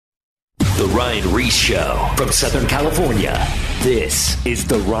The Ryan Reese Show from Southern California. This is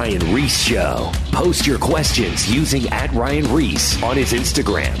The Ryan Reese Show. Post your questions using @Ryan Reese on his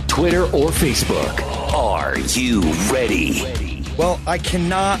Instagram, Twitter, or Facebook. Are you ready? Well, I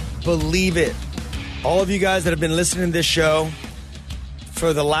cannot believe it. All of you guys that have been listening to this show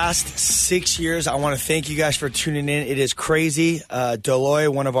for the last 6 years, I want to thank you guys for tuning in. It is crazy. Deloy,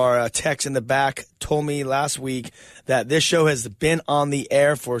 one of our techs in the back, told me last week that this show has been on the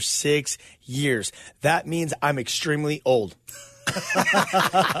air for 6 years. That means I'm extremely old.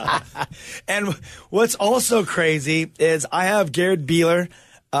 And what's also crazy is I have Garrett Beeler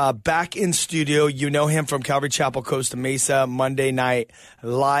back in studio. You know him from Calvary Chapel, Costa Mesa, Monday night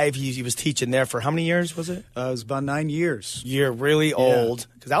live. He was teaching there for how many years was it? It was about 9 years. You're really old,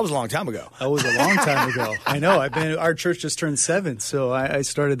 because that was a long time ago. That was a long time ago. I know. Our church just turned 7, so I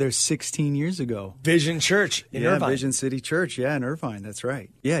started there 16 years ago. Vision Church in Irvine. Vision City Church, in Irvine. That's right.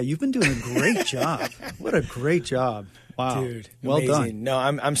 Yeah, you've been doing a great job. What a great job. Wow. Dude, well amazing. done. No,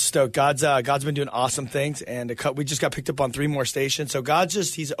 I'm stoked. God's been doing awesome things, and we just got picked up on 3 more stations. So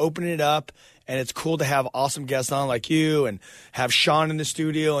He's opening it up, and it's cool to have awesome guests on like you, and have Sean in the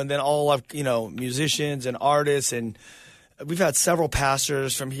studio, and then all of musicians and artists, and we've had several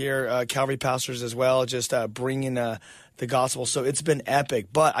pastors from here, Calvary pastors as well, just bringing the gospel. So it's been epic.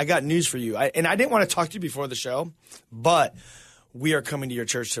 But I got news for you, I didn't want to talk to you before the show, but we are coming to your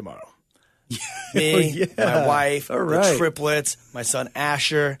church tomorrow. Me, my wife, the triplets, my son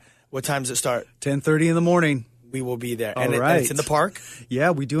Asher. What time does it start? 10:30 in the morning. We will be there. And it's in the park?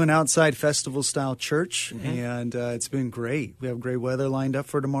 Yeah, we do an outside festival-style church, and it's been great. We have great weather lined up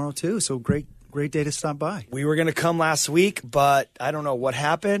for tomorrow, too, so great day to stop by. We were going to come last week, but I don't know what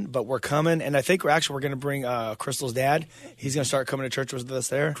happened, but we're coming, and I think we're going to bring Crystal's dad. He's going to start coming to church with us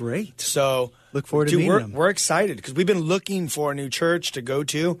there. Great. So look forward to meeting him. We're excited, because we've been looking for a new church to go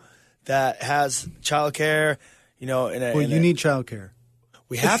to that has childcare, you need childcare.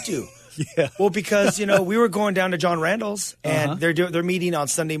 We have to. Yeah. Well, because we were going down to John Randall's, and they're meeting on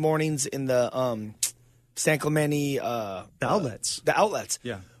Sunday mornings in the San Clemente the outlets. The outlets.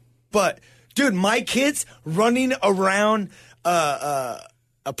 Yeah. But dude, my kids running around a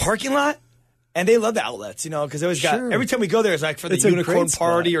parking lot. And they love the outlets, because they always got every time we go there, it's like for the unicorn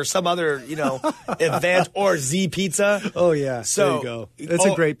party or some other, event, or Z Pizza. Oh yeah, so there you go.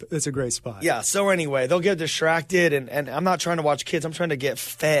 It's a great spot. Yeah. So anyway, they'll get distracted, and I'm not trying to watch kids. I'm trying to get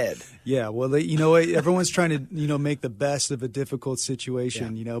fed. Yeah. Well, everyone's trying to make the best of a difficult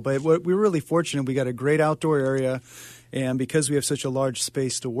situation. But we're really fortunate. We got a great outdoor area, and because we have such a large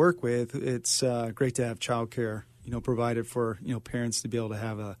space to work with, it's great to have childcare, provided for parents to be able to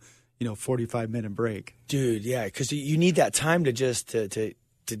have a 45-minute break. Dude, yeah, because you need that time to just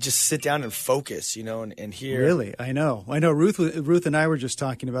just sit down and focus, and hear. Really, I know. Ruth and I were just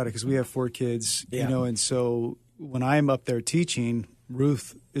talking about it because we have 4 kids, and so when I'm up there teaching,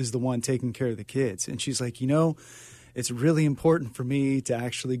 Ruth is the one taking care of the kids, and she's like, it's really important for me to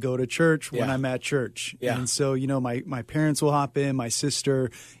actually go to church when I'm at church. Yeah. And so, my parents will hop in, my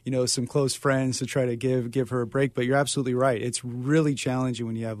sister, some close friends to try to give her a break. But you're absolutely right. It's really challenging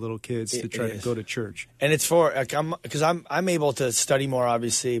when you have little kids to try to go to church. And it's because I'm able to study more,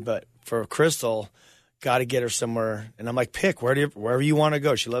 obviously, but for Crystal, got to get her somewhere. And I'm like, pick wherever you want to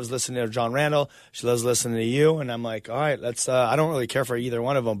go. She loves listening to John Randall. She loves listening to you. And I'm like, all right, let's. I don't really care for either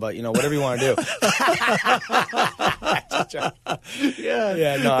one of them, but whatever you want to do.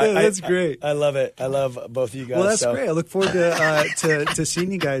 That's great. I love it. I love both of you guys. Well, that's great. I look forward to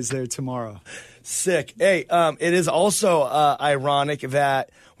seeing you guys there tomorrow. Sick. Hey, it is also ironic that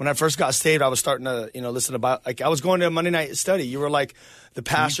when I first got saved, I was starting to listen about I was going to a Monday night study. You were like the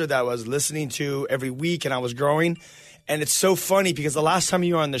pastor that I was listening to every week, and I was growing. And it's so funny because the last time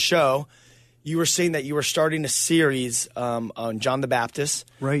you were on the show, you were saying that you were starting a series on John the Baptist.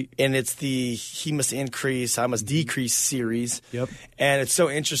 Right. And it's the He Must Increase, I Must Decrease series. Yep. And it's so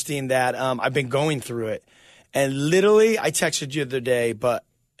interesting that I've been going through it. And literally, I texted you the other day, but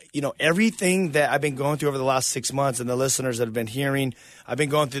everything that I've been going through over the last 6 months, and the listeners that have been hearing, I've been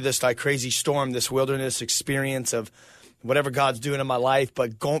going through this like crazy storm, this wilderness experience of whatever God's doing in my life.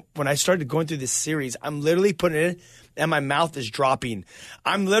 But when I started going through this series, I'm literally putting it in, and my mouth is dropping.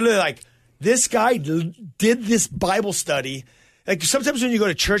 I'm literally like, this guy did this Bible study. Like sometimes when you go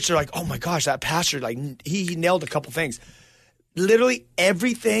to church, they're like, oh my gosh, that pastor, like he nailed a couple things. Literally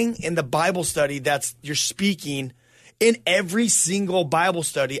everything in the Bible study that's you're speaking in every single Bible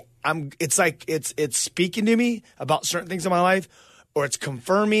study, it's speaking to me about certain things in my life, or it's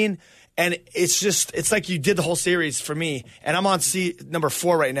confirming. And it's like you did the whole series for me, and I'm on number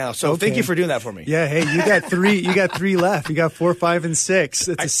 4 right now. So thank you for doing that for me. Yeah, hey, you got 3 left. You got 4, 5, and 6.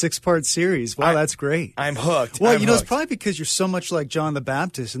 It's a 6-part series. Wow, that's great. I'm hooked. Well, it's probably because you're so much like John the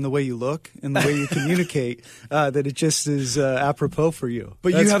Baptist in the way you look and the way you communicate that it just is apropos for you.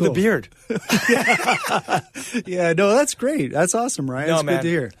 But you have the beard. Yeah, no, that's great. That's awesome, Ryan. It's good to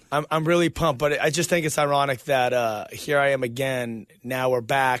hear. I'm really pumped, but I just think it's ironic that here I am again. Now we're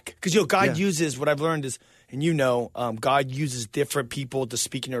back. Because, God uses, what I've learned is, and God uses different people to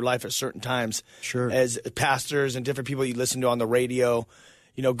speak in your life at certain times. Sure. As pastors and different people you listen to on the radio.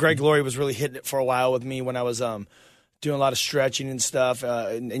 Greg Laurie was really hitting it for a while with me when I was doing a lot of stretching and stuff.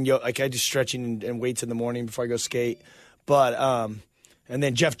 And I do stretching and weights in the morning before I go skate. But and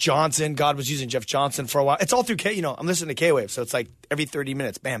then Jeff Johnson, God was using Jeff Johnson for a while. It's all through I'm listening to K-Wave, so it's like every 30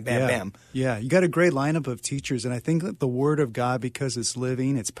 minutes, bam, bam, bam. Yeah, you got a great lineup of teachers, and I think that the Word of God, because it's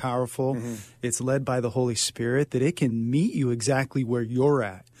living, it's powerful, it's led by the Holy Spirit, that it can meet you exactly where you're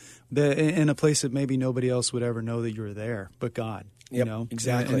at, in a place that maybe nobody else would ever know that you're there, but God.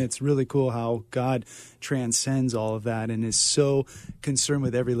 Exactly. And it's really cool how God transcends all of that and is so concerned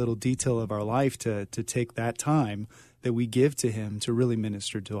with every little detail of our life to take that time that we give to him to really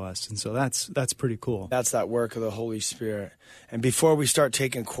minister to us. And so that's pretty cool. That's that work of the Holy Spirit. And before we start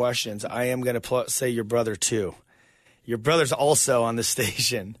taking questions, I am going to say your brother too. Your brother's also on the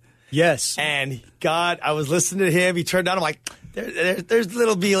station. Yes. And God, I was listening to him. He turned on. I'm like, there's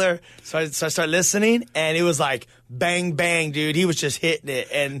little Beeler. So I started listening, and it was like, bang, bang, dude. He was just hitting it.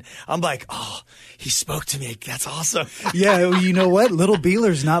 And I'm like, oh, he spoke to me. That's awesome. Yeah, well, you know what? Little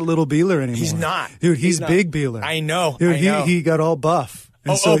Beeler's not Little Beeler anymore. He's not. Dude, he's Big Beeler. I know. Dude, I know. He got all buff.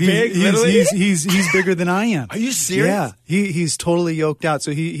 And so big? Literally? He's bigger than I am. Are you serious? Yeah, he's totally yoked out.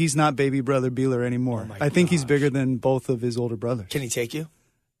 So he's not baby brother Beeler anymore. I think he's bigger than both of his older brothers. Can he take you?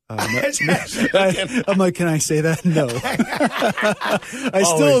 I'm like, can I say that? No. I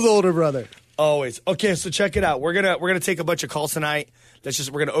still have the older brother. Always. Okay, so check it out. We're gonna take a bunch of calls tonight.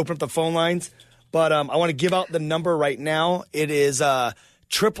 We're gonna open up the phone lines. But I want to give out the number right now. It is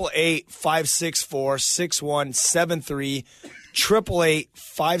 888-564-6173.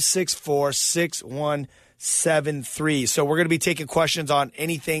 888-564-6173. So we're going to be taking questions on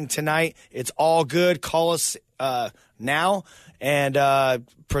anything tonight. It's all good. Call us now and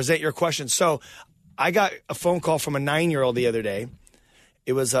present your questions. So I got a phone call from a 9-year-old the other day.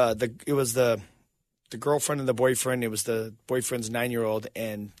 It was the girlfriend and the boyfriend. It was the boyfriend's 9-year-old,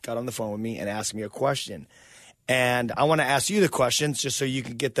 and got on the phone with me and asked me a question. And I want to ask you the questions just so you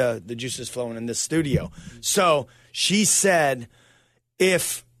can get the juices flowing in this studio. So she said,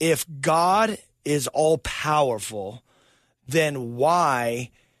 if God is all powerful, then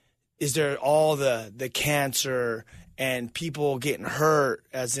why is there all the cancer and people getting hurt,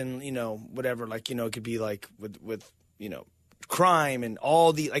 as in, whatever, like, it could be like with crime and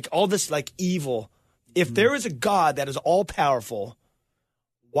all this like evil. If there is a God that is all powerful,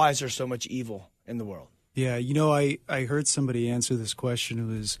 why is there so much evil in the world? Yeah, I heard somebody answer this question who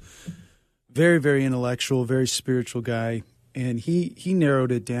was very, very intellectual, very spiritual guy, and he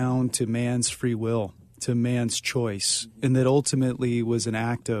narrowed it down to man's free will, to man's choice, and that ultimately was an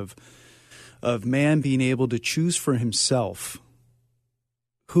act of man being able to choose for himself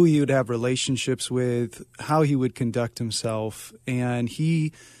who he would have relationships with, how he would conduct himself, and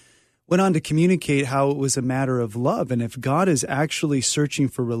he went on to communicate how it was a matter of love, and if God is actually searching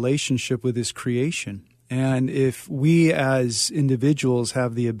for relationship with his creation, and if we as individuals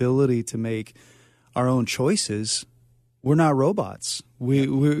have the ability to make our own choices, we're not robots.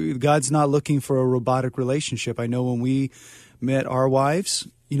 God's not looking for a robotic relationship. I know when we met our wives,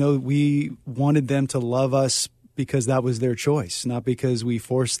 we wanted them to love us because that was their choice, not because we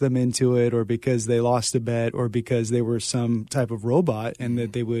forced them into it or because they lost a bet or because they were some type of robot and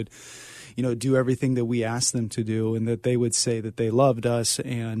that they would, do everything that we asked them to do and that they would say that they loved us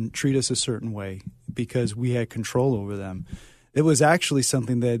and treat us a certain way because we had control over them. It was actually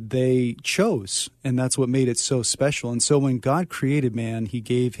something that they chose, and that's what made it so special. And so when God created man, he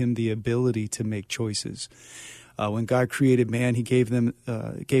gave him the ability to make choices. When God created man, he gave him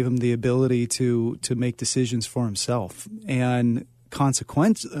the ability to make decisions for himself. And the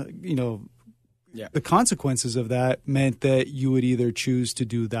consequences of that meant that you would either choose to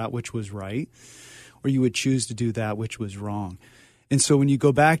do that which was right, or you would choose to do that which was wrong. And so when you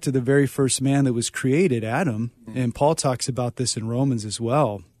go back to the very first man that was created, Adam, and Paul talks about this in Romans as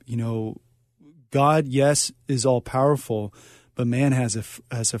well, God, yes, is all powerful, but man has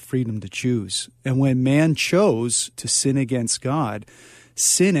a freedom to choose. And when man chose to sin against God,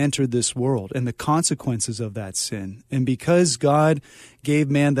 sin entered this world and the consequences of that sin. And because God gave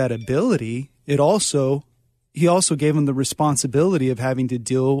man that ability, he also gave him the responsibility of having to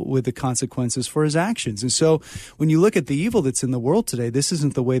deal with the consequences for his actions. And so when you look at the evil that's in the world today, this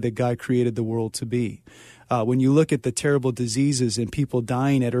isn't the way that God created the world to be. When you look at the terrible diseases and people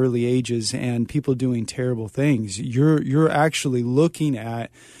dying at early ages and people doing terrible things, you're actually looking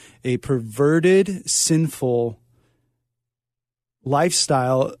at a perverted, sinful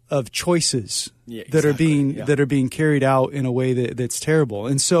lifestyle of choices that are being carried out in a way that's terrible.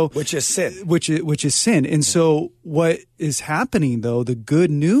 And so which is sin. Which is sin. And so what is happening though, the good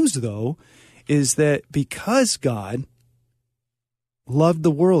news though, is that because God loved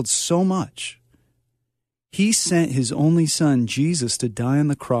the world so much, he sent his only son, Jesus, to die on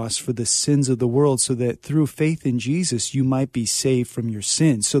the cross for the sins of the world so that through faith in Jesus, you might be saved from your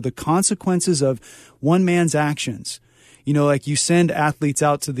sins. So the consequences of one man's actions, like you send athletes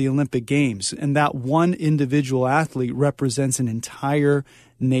out to the Olympic Games, and that one individual athlete represents an entire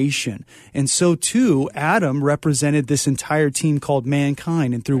nation. And so too, Adam represented this entire team called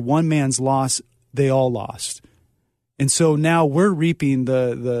mankind, and through one man's loss, they all lost. And so now we're reaping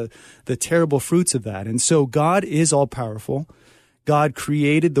the terrible fruits of that. And so God is all powerful. God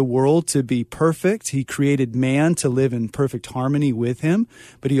created the world to be perfect. He created man to live in perfect harmony with him,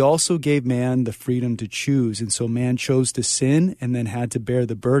 but he also gave man the freedom to choose. And so man chose to sin and then had to bear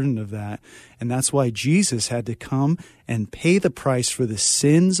the burden of that. And that's why Jesus had to come and pay the price for the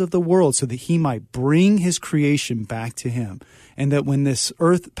sins of the world so that he might bring his creation back to him. And that when this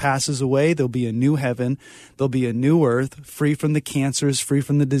earth passes away, there'll be a new heaven, there'll be a new earth, free from the cancers, free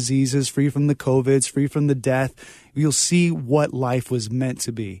from the diseases, free from the COVIDs, free from the death. You'll see what life was meant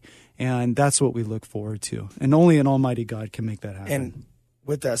to be. And that's what we look forward to. And only an almighty God can make that happen. And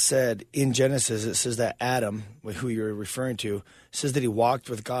with that said, in Genesis, it says that Adam, who you're referring to, says that he walked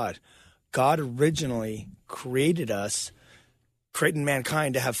with God. God originally created us, creating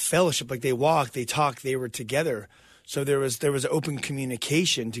mankind to have fellowship. Like they walked, they talked, they were together. So there was open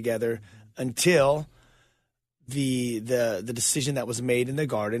communication together until the decision that was made in the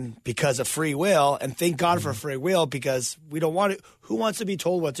garden because of free will. And thank God for free will, because we don't want it. Who wants to be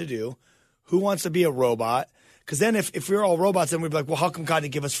told what to do? Who wants to be a robot? Because then if we're all robots, then we'd be like, well, how come God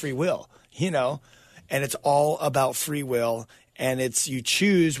didn't give us free will? And it's all about free will. And it's you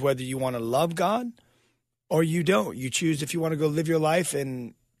choose whether you want to love God or you don't. You choose if you want to go live your life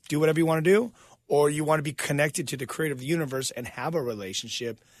and do whatever you want to do, or you want to be connected to the creator of the universe and have a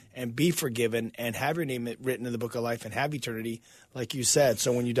relationship and be forgiven and have your name written in the book of life and have eternity, like you said.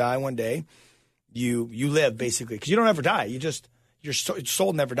 So when you die one day, you live basically, because you don't ever die. Your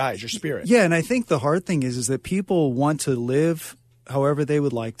soul never dies, your spirit. Yeah, and I think the hard thing is that people want to live however they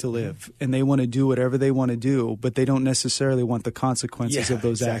would like to live, and they want to do whatever they want to do, but they don't necessarily want the consequences of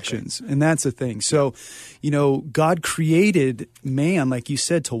those actions. And that's the thing. So, God created man, like you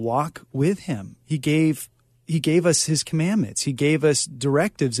said, to walk with him. He gave us his commandments. He gave us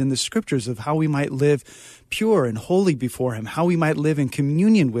directives in the scriptures of how we might live pure and holy before him, how we might live in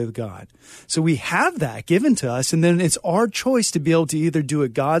communion with God. So we have that given to us, and then it's our choice to be able to either do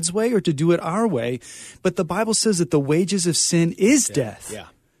it God's way or to do it our way. But the Bible says that the wages of sin is death.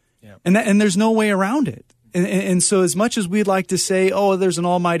 Yeah. And there's no way around it. And so as much as we'd like to say, oh, there's an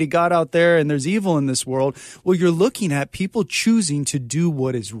almighty God out there and there's evil in this world, well, you're looking at people choosing to do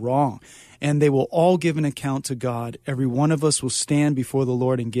what is wrong. And they will all give an account to God. Every one of us will stand before the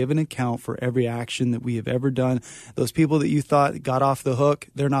Lord and give an account for every action that we have ever done. Those people that you thought got off the hook,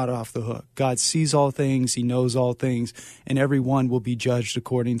 they're not off the hook. God sees all things. He knows all things. And every one will be judged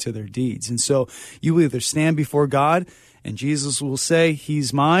according to their deeds. And so you will either stand before God and Jesus will say,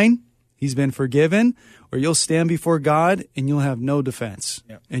 he's mine, he's been forgiven, or you'll stand before God and you'll have no defense.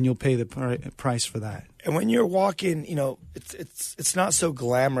 Yep. And you'll pay the price for that. And when you're walking, it's not so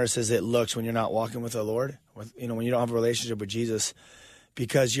glamorous as it looks when you're not walking with the Lord, when you don't have a relationship with Jesus,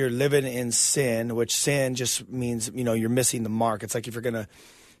 because you're living in sin, which sin just means, you're missing the mark. It's like if you're going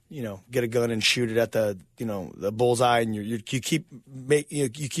to, get a gun and shoot it at the bullseye, and you keep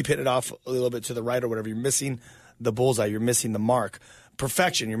hitting it off a little bit to the right or whatever. You're missing the bullseye. You're missing the mark.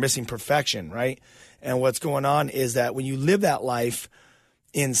 Perfection. You're missing perfection, right? And what's going on is that when you live that life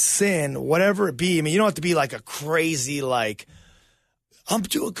in sin, whatever it be, you don't have to be like a crazy, like, I'm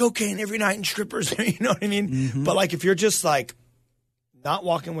doing cocaine every night and strippers, you know what I mean? Mm-hmm. But like if you're just like not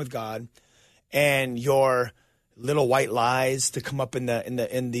walking with God and your little white lies to come up in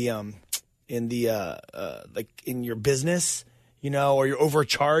your business, or you're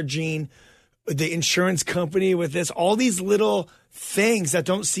overcharging the insurance company with this, all these little things that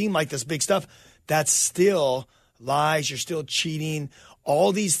don't seem like this big stuff, that's still lies. You're still cheating.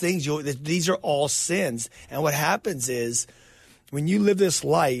 all these things, these are all sins. And what happens is when you live this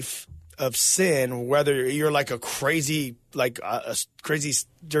life of sin, whether you're like a crazy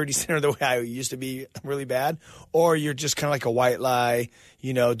dirty sinner the way I used to be, really bad, or you're just kind of like a white lie,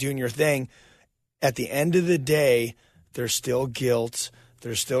 doing your thing, at the end of the day, there's still guilt,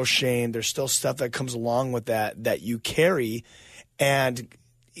 there's still shame, there's still stuff that comes along with that you carry, and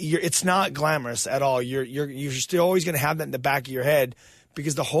it's not glamorous at all. You're still always going to have that in the back of your head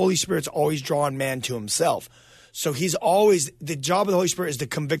because the Holy Spirit's always drawing man to himself. So the job of the Holy Spirit is to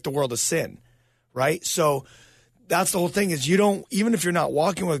convict the world of sin, right? So that's the whole thing is even if you're not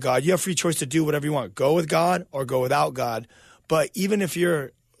walking with God, you have free choice to do whatever you want. Go with God or go without God. But even if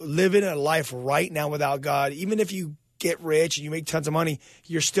you're living a life right now without God, even if you get rich and you make tons of money,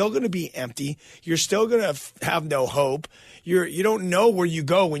 you're still going to be empty. You're still going to have no hope. You don't know where you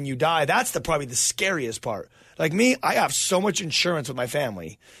go when you die. That's probably the scariest part. Like me, I have so much insurance with my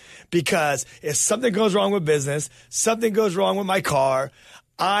family because if something goes wrong with business, something goes wrong with my car,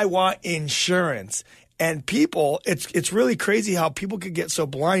 I want insurance. And people, it's really crazy how people could get so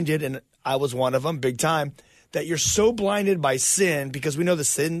blinded, and I was one of them, big time, that you're so blinded by sin because we know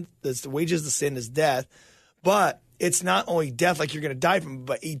the wages of sin is death, but it's not only death like you're going to die from,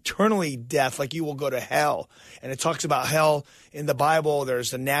 but eternally death like you will go to hell. And it talks about hell in the Bible. There's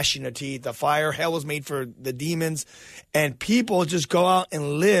the gnashing of teeth, the fire. Hell was made for the demons. And people just go out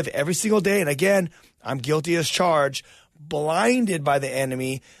and live every single day. And again, I'm guilty as charged, blinded by the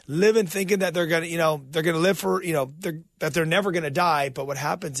enemy, living thinking that they're going to live for, that they're never going to die. But what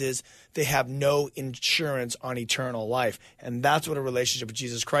happens is they have no insurance on eternal life. And that's what a relationship with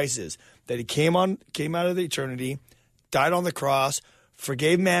Jesus Christ is, that he came out of the eternity, died on the cross,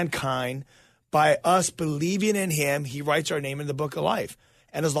 forgave mankind. By us believing in him, he writes our name in the book of life.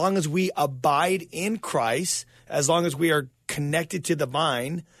 And as long as we abide in Christ, as long as we are connected to the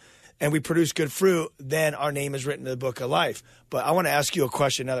vine and we produce good fruit, then our name is written in the book of life. But I want to ask you a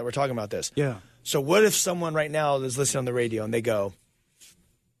question now that we're talking about this. Yeah. So what if someone right now is listening on the radio and they go,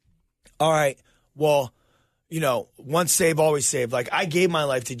 all right, well, once saved, always saved. Like I gave my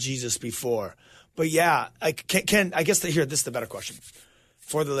life to Jesus before. But yeah, I guess this is the better question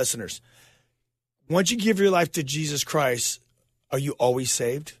for the listeners. Once you give your life to Jesus Christ, are you always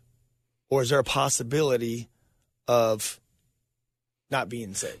saved? Or is there a possibility of not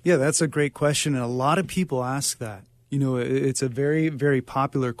being saved? Yeah, that's a great question. And a lot of people ask that. It's a very, very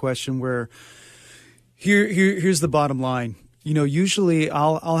popular question where here's the bottom line. Usually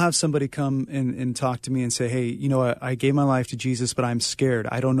I'll have somebody come and talk to me and say, hey, I gave my life to Jesus, but I'm scared.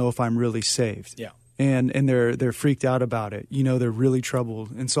 I don't know if I'm really saved. Yeah. And they're freaked out about it. They're really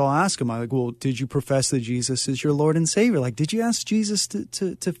troubled. And so I'll ask them, I'm like, well, did you profess that Jesus is your Lord and Savior? Like, did you ask Jesus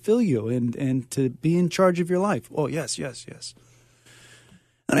to fill you and to be in charge of your life? Oh, yes.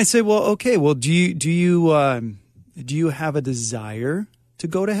 And I say, well, okay, well, do you have a desire to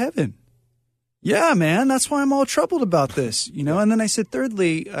go to heaven? Yeah, man, that's why I'm all troubled about this, And then I said,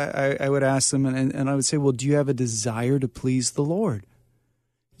 thirdly, I would ask them and I would say, well, do you have a desire to please the Lord?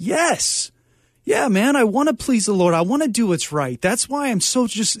 Yes. Yeah, man, I want to please the Lord. I want to do what's right. That's why I'm so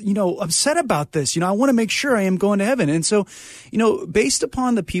just, upset about this. I want to make sure I am going to heaven. And so, based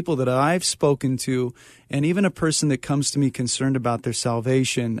upon the people that I've spoken to, and even a person that comes to me concerned about their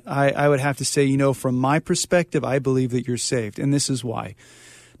salvation, I would have to say, from my perspective, I believe that you're saved. And this is why.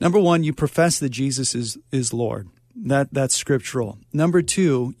 Number one, you profess that Jesus is Lord. That's scriptural. Number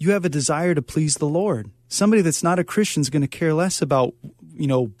two, you have a desire to please the Lord. Somebody that's not a Christian is going to care less about,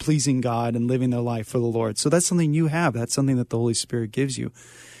 pleasing God and living their life for the Lord. So that's something you have. That's something that the Holy Spirit gives you.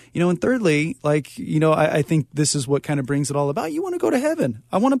 And thirdly, I think this is what kind of brings it all about. You want to go to heaven.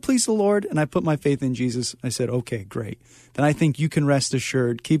 I want to please the Lord, and I put my faith in Jesus. I said, okay, great. Then I think you can rest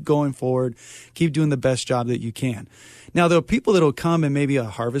assured, keep going forward, keep doing the best job that you can. Now, there are people that will come in maybe a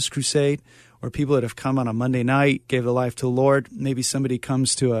harvest crusade, or people that have come on a Monday night, gave their life to the Lord. Maybe somebody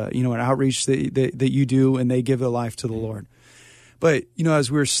comes to an outreach that you do, and they give their life to the Lord. But,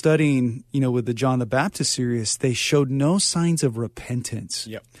 as we were studying, with the John the Baptist series, they showed no signs of repentance.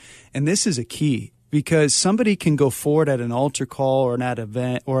 Yep. And this is a key, because somebody can go forward at an altar call or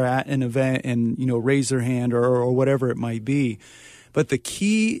at an event and, raise their hand or whatever it might be. But the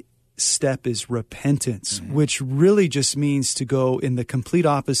key step is repentance, which really just means to go in the complete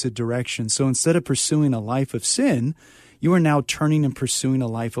opposite direction. So instead of pursuing a life of sin, you are now turning and pursuing a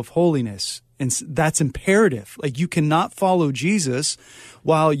life of holiness. And that's imperative. Like, you cannot follow Jesus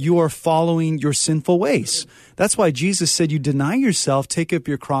while you are following your sinful ways. That's why Jesus said, you deny yourself, take up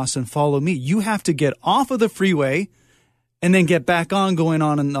your cross and follow me. You have to get off of the freeway and then get back on going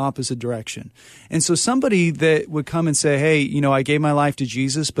on in the opposite direction. And so somebody that would come and say, hey, I gave my life to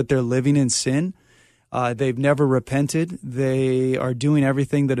Jesus, but they're living in sin. They've never repented. They are doing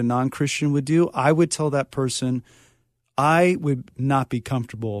everything that a non-Christian would do. I would tell that person, I would not be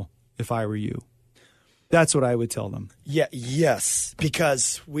comfortable if I were you. That's what I would tell them. Yeah, yes,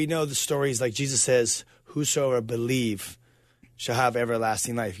 because we know the stories like Jesus says, whosoever believe shall have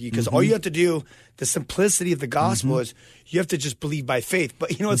everlasting life. Because all you have to do, the simplicity of the gospel is you have to just believe by faith.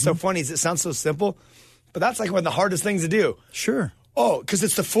 But you know what's so funny is it sounds so simple, but that's like one of the hardest things to do. Sure. Oh, because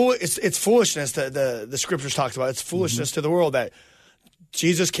it's it's foolishness that the scriptures talks about. It's foolishness to the world that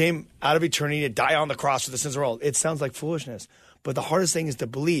Jesus came out of eternity to die on the cross for the sins of the world. It sounds like foolishness, but the hardest thing is to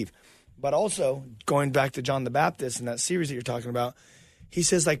believe. But also, going back to John the Baptist in that series that you're talking about, he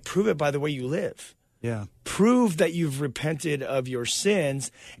says, like, prove it by the way you live. Yeah. Prove that you've repented of your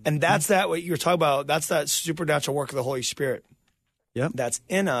sins. And that's that what you're talking about. That's that supernatural work of the Holy Spirit. Yep. That's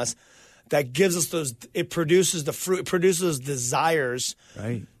in us. That gives us those, it produces the fruit, it produces desires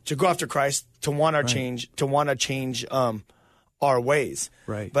to go after Christ, to want our change, to want to change our ways.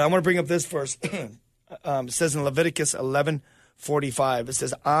 Right. But I want to bring up this verse. It says in Leviticus 11:45, it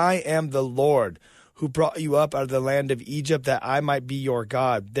says, I am the Lord who brought you up out of the land of Egypt that I might be your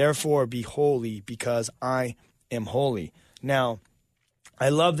God. Therefore be holy because I am holy. Now, I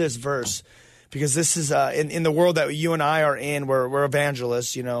love this verse because this is in the world that you and I are in, we're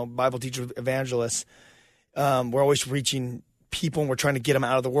evangelists, Bible teacher evangelists. We're always reaching people and we're trying to get them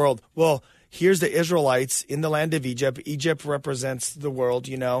out of the world. Well, here's the Israelites in the land of Egypt. Egypt represents the world,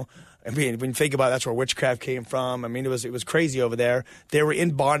 I mean, when you think about it, that's where witchcraft came from. I mean, it was crazy over there. They were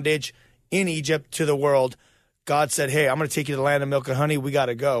in bondage in Egypt to the world. God said, hey, I'm going to take you to the land of milk and honey. We got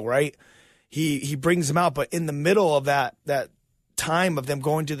to go, right? He brings them out. But in the middle of that time of them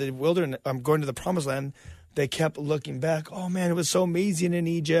going to the wilderness, going to the promised land, they kept looking back. Oh, man, it was so amazing in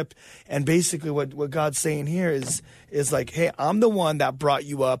Egypt. And basically what God's saying here is like, hey, I'm the one that brought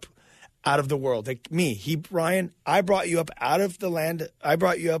you up out of the world. Like me, Ryan, I brought you up out of the land. I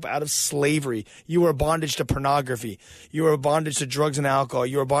brought you up out of slavery. You were bondage to pornography. You were bondage to drugs and alcohol.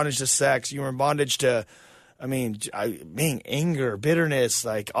 You were bondage to sex. You were bondage to, anger, bitterness,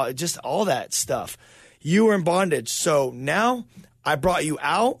 like just all that stuff. You were in bondage. So now I brought you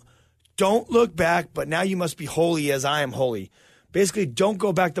out. Don't look back, but now you must be holy as I am holy. Basically, don't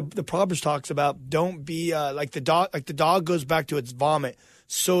go back. The Proverbs talks about don't be like the dog. Like the dog goes back to its vomit,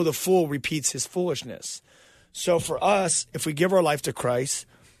 so the fool repeats his foolishness. So for us, if we give our life to Christ,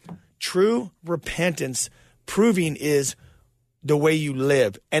 true repentance proving is the way you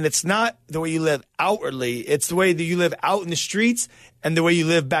live. And it's not the way you live outwardly. It's the way that you live out in the streets and the way you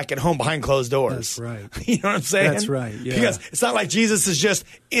live back at home behind closed doors. That's right. You know what I'm saying? That's right, yeah. Because it's not like Jesus is just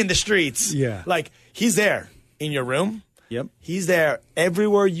in the streets. Yeah. Like he's there in your room. Yep. He's there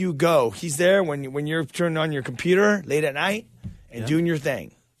everywhere you go. He's there when you're turning on your computer late at night and doing your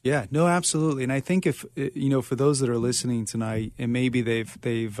thing. Yeah, no, absolutely. And I think if, for those that are listening tonight and maybe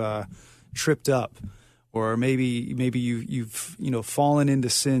they've tripped up or maybe you've fallen into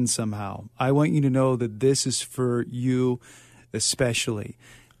sin somehow, I want you to know that this is for you especially.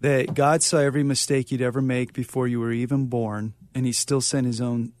 That God saw every mistake you'd ever make before you were even born, and he still sent his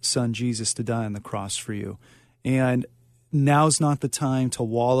own son Jesus to die on the cross for you. And now's not the time to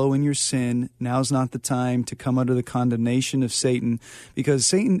wallow in your sin. Now's not the time to come under the condemnation of Satan, because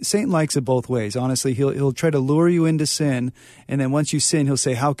Satan likes it both ways. Honestly, he'll try to lure you into sin, and then once you sin, he'll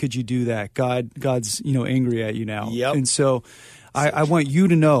say, "How could you do that? God's angry at you now." Yep. And so, I want you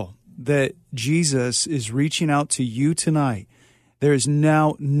to know that Jesus is reaching out to you tonight. There is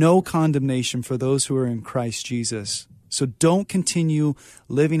now no condemnation for those who are in Christ Jesus. So don't continue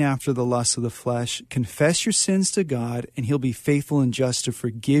living after the lusts of the flesh. Confess your sins to God, and he'll be faithful and just to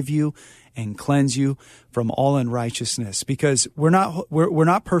forgive you and cleanse you from all unrighteousness. Because we're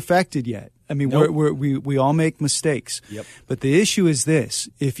not perfected yet. I mean, nope. we all make mistakes. Yep. But the issue is this: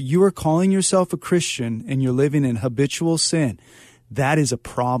 if you are calling yourself a Christian and you're living in habitual sin, that is a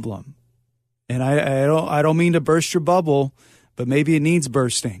problem. And I don't mean to burst your bubble, but maybe it needs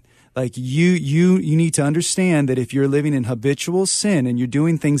bursting. Like you need to understand that if you're living in habitual sin and you're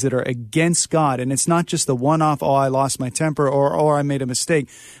doing things that are against God, and it's not just the one-off, I lost my temper or I made a mistake,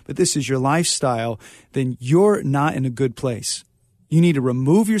 but this is your lifestyle, then you're not in a good place. You need to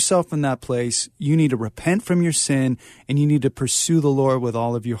remove yourself from that place. You need to repent from your sin, and you need to pursue the Lord with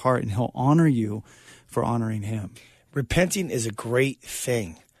all of your heart, and he'll honor you for honoring him. Repenting is a great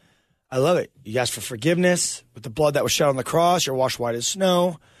thing. I love it. You ask for forgiveness. With the blood that was shed on the cross, you're washed white as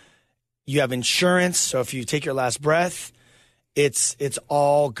snow. You have insurance, so if you take your last breath it's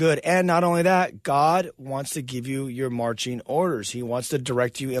all good. And not only that, God wants to give you your marching orders. He wants to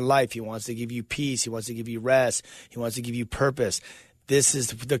direct you in life. He wants to give you peace. He wants to give you rest. He wants to give you purpose. This is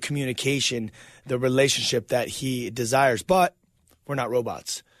the communication, the relationship that he desires. But we're not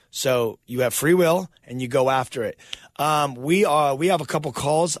robots. So you have free will and you go after it. We have a couple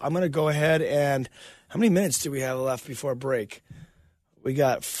calls. I'm going to go ahead and how many minutes do we have left before break? We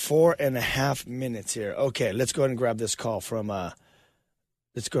got 4.5 minutes here. Okay, let's go ahead and grab this call from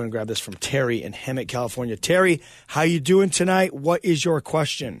Terry in Hemet, California. Terry, how you doing tonight? What is your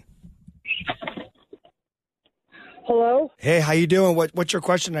question? Hello? Hey, how you doing? What's your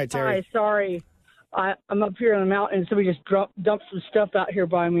question tonight, Terry? Hi, sorry. I'm up here on the mountain, so we just dumped some stuff out here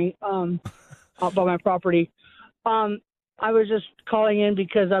by me, out by my property. I was just calling in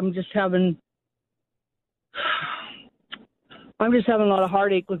because I'm just having a lot of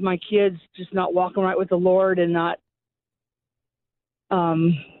heartache with my kids, just not walking right with the Lord and not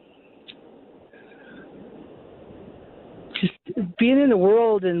just being in the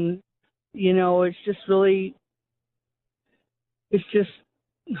world, and it's just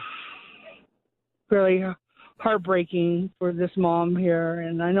really heartbreaking for this mom here.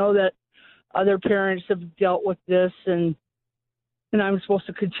 And I know that other parents have dealt with this, and I'm supposed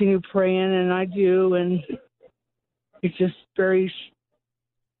to continue praying, and I do, and it's just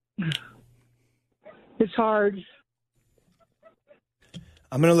it's hard.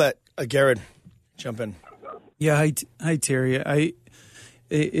 I'm going to let Garrett jump in. Yeah, hi Terry.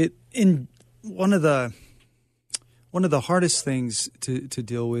 One of the hardest things to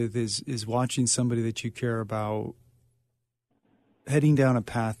deal with is watching somebody that you care about heading down a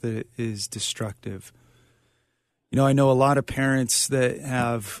path that is destructive. I know a lot of parents that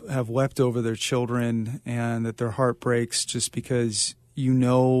have wept over their children and that their heart breaks just because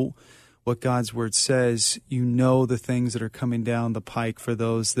what God's word says. The things that are coming down the pike for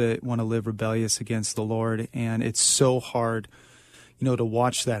those that want to live rebellious against the Lord. And it's so hard, to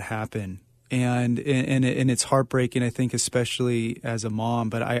watch that happen. And it's heartbreaking, I think, especially as a mom.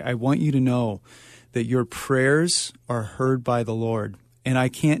 But I want you to know that your prayers are heard by the Lord. And I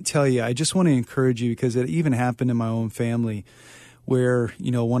can't tell you, I just want to encourage you, because it even happened in my own family where,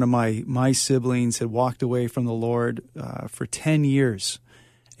 one of my siblings had walked away from the Lord for 10 years.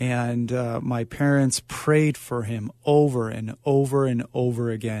 And my parents prayed for him over and over and over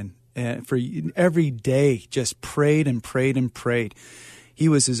again. And for every day, just prayed and prayed and prayed. He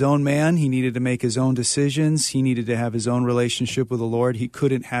was his own man. He needed to make his own decisions. He needed to have his own relationship with the Lord. He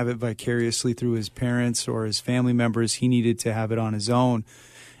couldn't have it vicariously through his parents or his family members. He needed to have it on his own.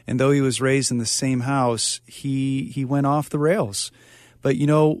 And though he was raised in the same house, he went off the rails. But,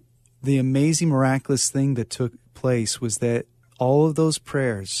 the amazing, miraculous thing that took place was that all of those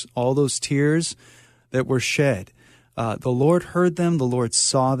prayers, all those tears that were shed, the Lord heard them, the Lord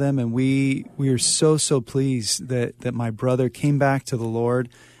saw them, and we are so pleased that my brother came back to the Lord.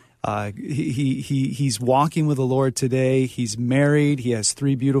 He's walking with the Lord today. He's married. He has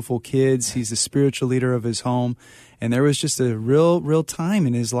 3 beautiful kids. He's the spiritual leader of his home. And there was just a real time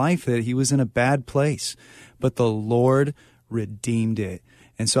in his life that he was in a bad place. But the Lord redeemed it.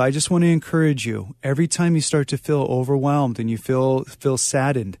 And so I just want to encourage you, every time you start to feel overwhelmed and you feel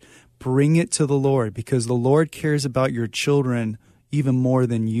saddened, bring it to the Lord, because the Lord cares about your children even more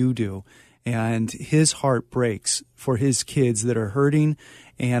than you do. And his heart breaks for his kids that are hurting.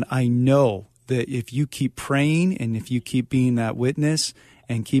 And I know that if you keep praying and if you keep being that witness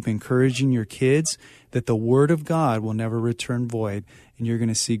and keep encouraging your kids, that the word of God will never return void, and you're going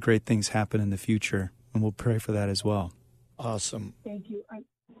to see great things happen in the future. And we'll pray for that as well. Awesome. Thank you.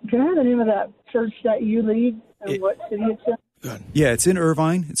 Can I have the name of that church that you lead and what city it's in? Good. Yeah, it's in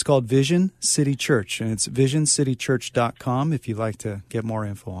Irvine. It's called Vision City Church, and it's visioncitychurch.com if you'd like to get more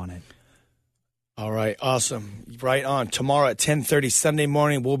info on it. All right, awesome. Right on. Tomorrow at 10:30, Sunday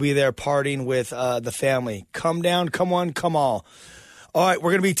morning, we'll be there partying with the family. Come down, come on, come all. All right, we're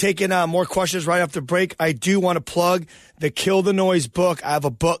going to be taking more questions right after break. I do want to plug the Kill the Noise book. I have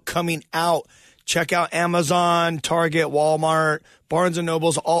a book coming out. Check out Amazon, Target, Walmart, Barnes &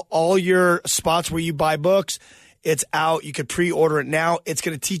 Nobles, all your spots where you buy books. It's out. You can pre-order it now. It's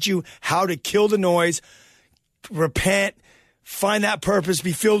going to teach you how to kill the noise, repent, find that purpose,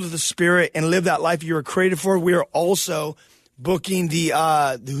 be filled with the Spirit, and live that life you were created for. We are also booking the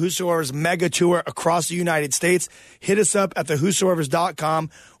Whosoever's mega tour across the United States. Hit us up at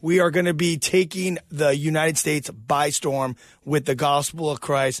thewhosoevers.com. We are going to be taking the United States by storm with the gospel of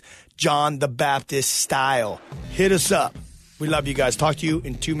Christ, John the Baptist style. Hit us up. We love you guys. Talk to you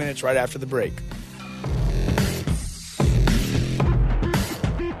in 2 minutes right after the break.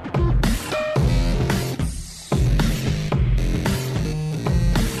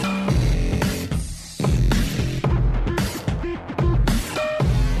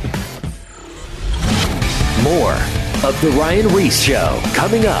 The Ryan Reese Show,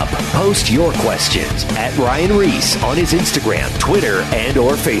 coming up. Post your questions at Ryan Reese on his Instagram, Twitter, and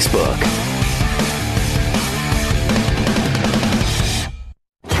or Facebook.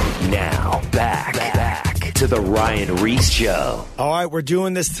 Now, back to the Ryan Reese Show. All right, we're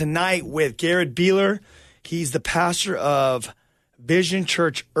doing this tonight with Garrett Beeler. He's the pastor of Vision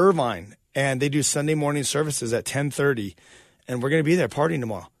Church Irvine, and they do Sunday morning services at 10:30, and we're going to be there partying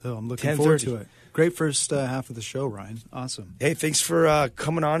tomorrow. Oh, I'm looking forward to it. Great first half of the show, Ryan. Awesome. Hey, thanks for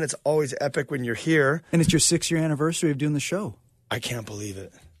coming on. It's always epic when you're here. And it's your 6-year anniversary of doing the show. I can't believe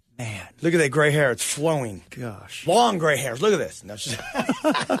it. Man. Look at that gray hair. It's flowing. Gosh. Long gray hairs. Look at this. No,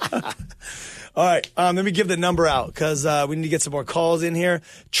 all right. Let me give the number out because we need to get some more calls in here.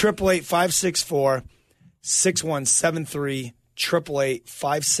 888-564-6173.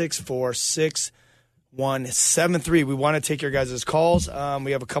 888-564-6173. We want to take your guys' calls.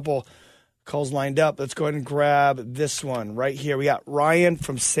 We have a couple calls lined up. Let's go ahead and grab this one right here. We got Ryan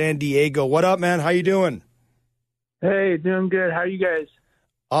from San Diego. What up, man? How you doing? Hey, doing good. How are you guys?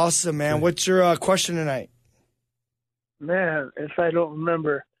 Awesome, man. What's your question tonight? Man, if I don't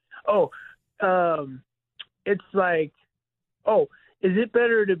remember. It's like, is it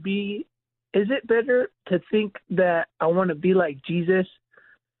better to think that I want to be like Jesus?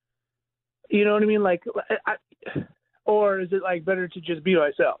 You know what I mean? Like, or is it like better to just be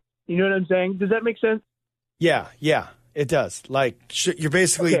myself? You know what I'm saying? Does that make sense? Yeah, it does. Like, you're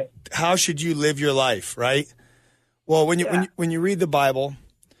basically, how should you live your life, right? Well, when you read the Bible,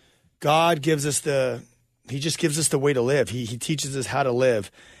 God gives us He just gives us the way to live. He teaches us how to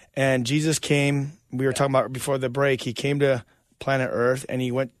live. And Jesus came, we were talking about before the break, he came to planet Earth and he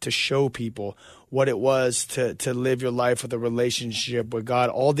went to show people what it was to live your life with a relationship with God.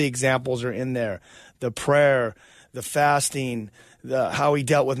 All the examples are in there. The prayer, the fasting, how he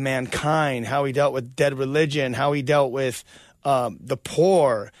dealt with mankind, how he dealt with dead religion, how he dealt with the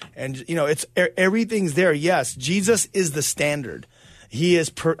poor. And, everything's there. Yes, Jesus is the standard. He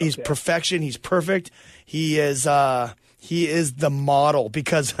is he's perfection. He's perfect. He is the model,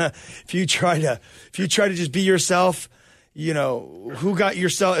 because if you try to just be yourself, who got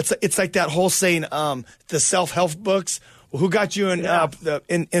yourself? It's like that whole saying, the self-help books. Who got you in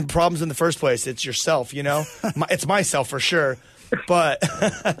problems in the first place? It's yourself. It's myself for sure. But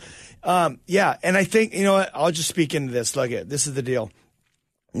and I think I'll just speak into this. Look, this is the deal.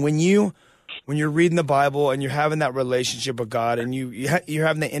 When you're reading the Bible and you're having that relationship with God and you're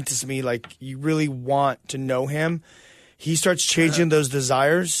having the intimacy, like you really want to know Him, He starts changing those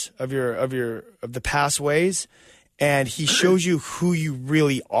desires of the past ways, and He shows you who you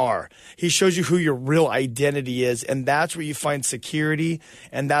really are. He shows you who your real identity is, and that's where you find security,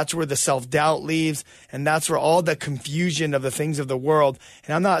 and that's where the self-doubt leaves, and that's where all the confusion of the things of the world.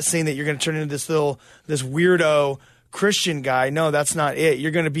 And I'm not saying that you're going to turn into this weirdo Christian guy. No, that's not it. You're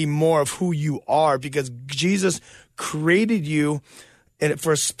going to be more of who you are, because Jesus created you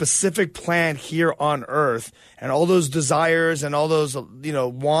for a specific plan here on earth, and all those desires and all those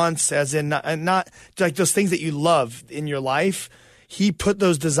wants, as in not like those things that you love in your life. He put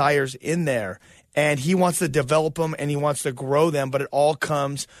those desires in there, and He wants to develop them and He wants to grow them. But it all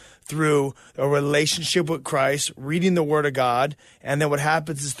comes through a relationship with Christ, reading the Word of God, and then what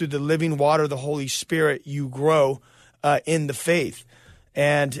happens is through the living water of the Holy Spirit, you grow in the faith,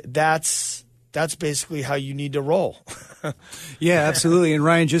 and that's basically how you need to roll. Yeah, absolutely. And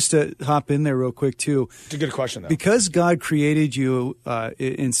Ryan, just to hop in there real quick too. It's a good question, though. Because God created you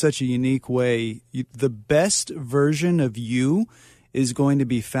in such a unique way, the best version of you is going to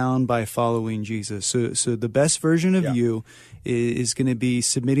be found by following Jesus. So the best version of you is going to be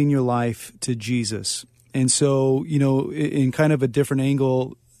submitting your life to Jesus. And so, in kind of a different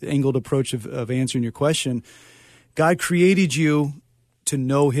angled approach of answering your question, God created you to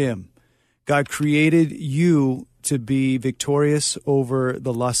know Him. God created you to be victorious over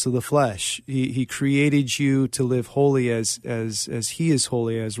the lusts of the flesh. He created you to live holy as He is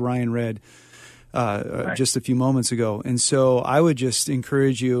holy, as Ryan read just a few moments ago. And so I would just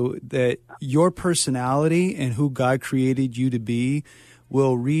encourage you that your personality and who God created you to be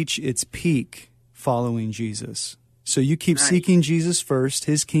will reach its peak following Jesus. So you keep seeking Jesus first,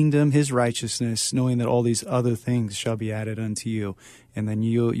 His kingdom, His righteousness, knowing that all these other things shall be added unto you, and then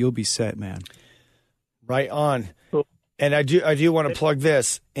you'll be set, man. Right on. And I do want to plug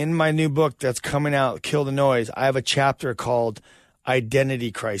this. In my new book that's coming out, Kill the Noise, I have a chapter called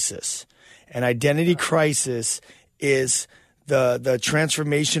Identity Crisis. And Identity Crisis is the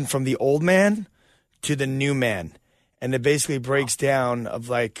transformation from the old man to the new man. And it basically breaks down of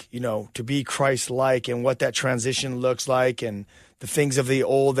to be Christ-like and what that transition looks like, and the things of the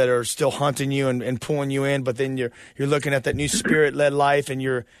old that are still haunting you and pulling you in, but then you're looking at that new spirit-led life, and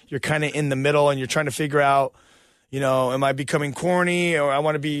you're kind of in the middle, and you're trying to figure out, am I becoming corny, or I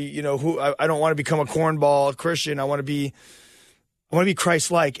want to be, I don't want to become a cornball Christian. I want to be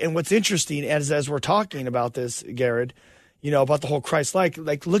Christ-like. And what's interesting as we're talking about this, Garrett, about the whole Christ-like,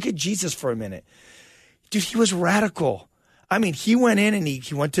 like look at Jesus for a minute. Dude, he was radical. I mean, he went in and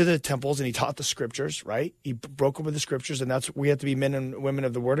he went to the temples and he taught the scriptures, right? He broke open the scriptures, and we have to be men and women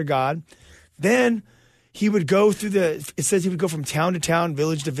of the word of God. Then he would go it says he would go from town to town,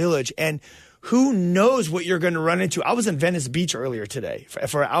 village to village, and who knows what you're going to run into. I was in Venice Beach earlier today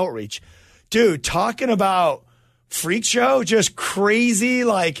for outreach. Dude, talking about freak show, just crazy,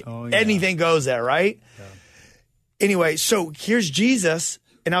 like anything goes there, right? Yeah. Anyway, so here's Jesus.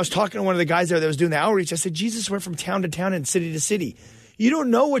 And I was talking to one of the guys there that was doing the outreach. I said, Jesus went from town to town and city to city. You don't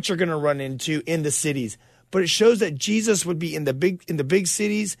know what you're going to run into in the cities, but it shows that Jesus would be in the big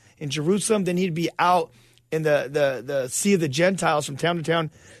cities in Jerusalem. Then he'd be out in the Sea of the Gentiles from town to town,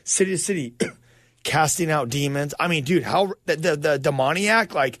 city to city, casting out demons. I mean, dude, how the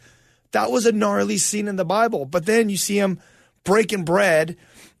demoniac, like that was a gnarly scene in the Bible. But then you see him breaking bread,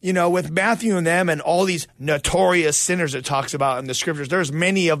 with Matthew and them and all these notorious sinners it talks about in the scriptures. There's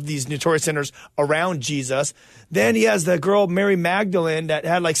many of these notorious sinners around Jesus. Then he has the girl Mary Magdalene that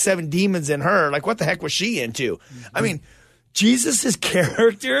had like 7 demons in her. Like, what the heck was she into? Mm-hmm. I mean, Jesus'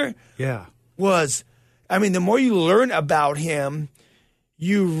 character was, the more you learn about him,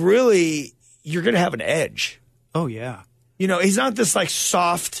 you're going to have an edge. Oh, yeah. He's not this like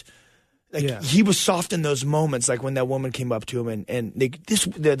soft... He was soft in those moments, like when that woman came up to him, and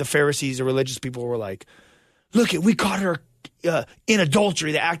the Pharisees, the religious people, were like, "Look, we caught her in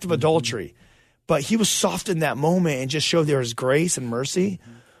adultery, the act of adultery." But he was soft in that moment and just showed there was grace and mercy.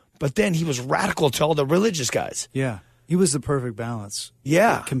 But then he was radical to all the religious guys. Yeah, he was the perfect balance.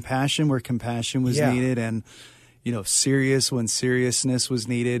 Yeah, compassion where compassion was needed, and serious when seriousness was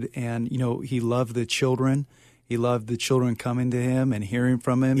needed, and he loved the children. He loved the children coming to him and hearing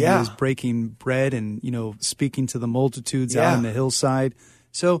from him. Yeah. He was breaking bread and, speaking to the multitudes out on the hillside.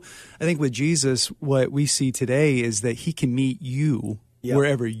 So I think with Jesus, what we see today is that he can meet you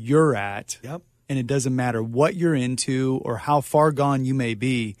wherever you're at. Yep. And it doesn't matter what you're into or how far gone you may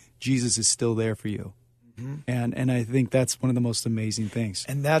be, Jesus is still there for you. Mm-hmm. And I think that's one of the most amazing things.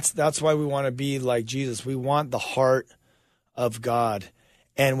 And that's why we want to be like Jesus. We want the heart of God.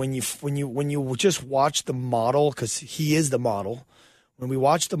 And when you just watch the model, because he is the model, when we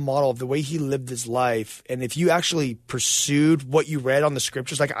watch the model of the way he lived his life, and if you actually pursued what you read on the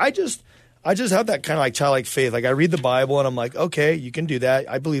scriptures, like I just have that kind of like childlike faith. Like I read the Bible and I'm like, okay, you can do that.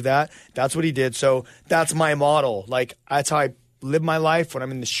 I believe that. That's what he did. So that's my model. Like that's how I live my life when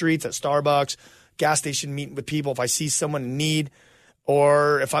I'm in the streets, at Starbucks, gas station, meeting with people. If I see someone in need,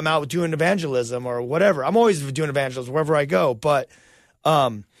 or if I'm out doing evangelism or whatever, I'm always doing evangelism wherever I go. But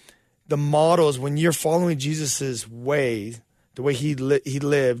the model is when you're following Jesus's way, the way he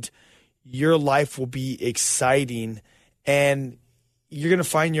lived, your life will be exciting, and you're going to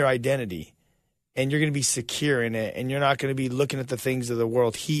find your identity, and you're going to be secure in it, and you're not going to be looking at the things of the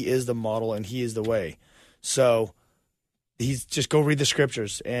world. He is the model, and he is the way. So he's just go read the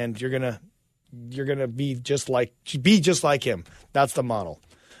scriptures, and you're gonna be just like him. That's the model.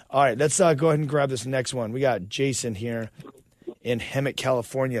 All right, let's go ahead and grab this next one. We got Jason here in Hemet,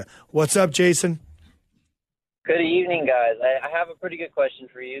 California. What's up, Jason? Good evening, guys. I have a pretty good question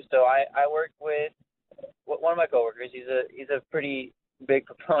for you. So I work with one of my coworkers. He's a pretty big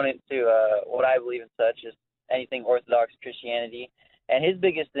proponent to what I believe in, such as anything Orthodox Christianity. And his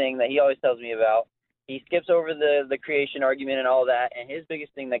biggest thing that he always tells me about, he skips over the creation argument and all that, and his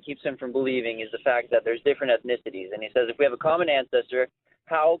biggest thing that keeps him from believing is the fact that there's different ethnicities. And he says if we have a common ancestor,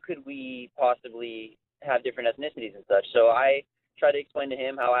 how could we possibly have different ethnicities and such? So I try to explain to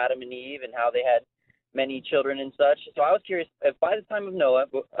him how Adam and Eve and how they had many children and such. So I was curious, if by the time of Noah,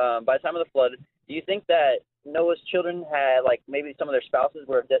 by the time of the flood, do you think that Noah's children had, like, maybe some of their spouses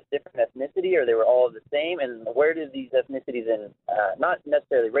were of different ethnicity, or they were all the same? And where did these ethnicities and not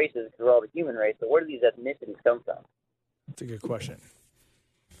necessarily races, because we're all the human race, but where do these ethnicities come from? That's a good question.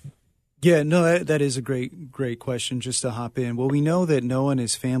 Yeah, no, that is a great question, just to hop in. Well, we know that Noah and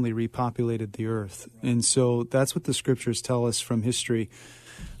his family repopulated the earth. And so that's what the scriptures tell us from history.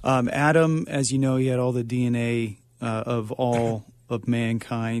 Adam, as you know, he had all the DNA of all of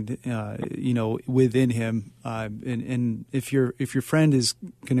mankind, within him. And if your friend is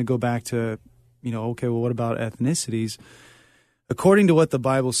going to go back to, okay, well, what about ethnicities? according to what the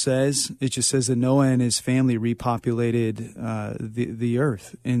Bible says, it just says that Noah and his family repopulated the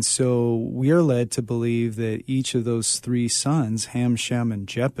earth. And so we are led to believe that each of those three sons, Ham, Shem, and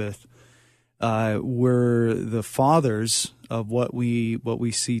Japheth, were the fathers of what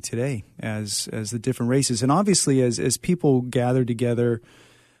we see today as the different races. And obviously, as people gather together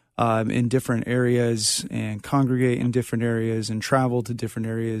in different areas and congregate in different areas and travel to different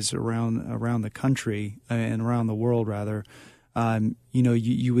areas around the country and around the world, rather,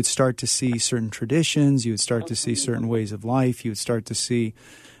 you would start to see certain traditions. You would start to see certain ways of life. You would start to see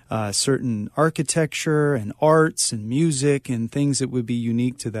certain architecture and arts and music and things that would be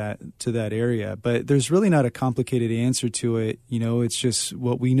unique to that area. But there's really not a complicated answer to it. It's just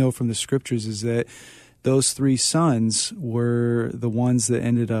what we know from the scriptures is that those three sons were the ones that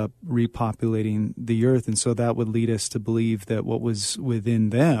ended up repopulating the earth. And so that would lead us to believe that what was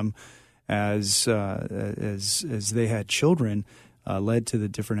within them as they had children led to the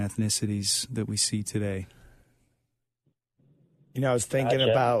different ethnicities that we see today. I was thinking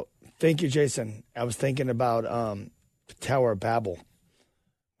about, thank you, Jason. I was thinking about the Tower of Babel.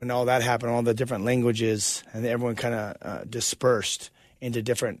 When all that happened, all the different languages, and everyone kind of dispersed into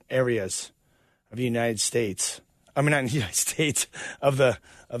different areas of the United States. I mean, not in the United States, of the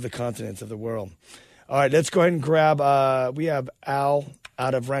continents of the world. All right, let's go ahead and grab, we have Al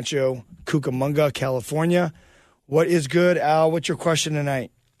out of Rancho Cucamonga, California. What is good, Al? What's your question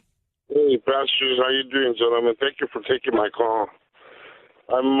tonight? Hey, pastors, how you doing, gentlemen? Thank you for taking my call.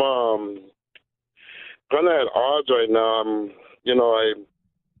 I'm kind of at odds right now. I've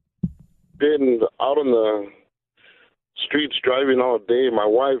been out on the streets driving all day. My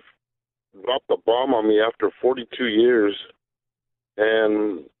wife dropped a bomb on me after 42 years,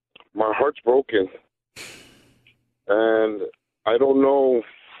 and my heart's broken. And I don't know.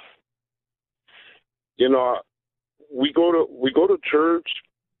 We go to church.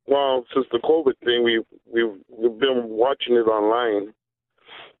 Well, since the COVID thing, we've been watching it online,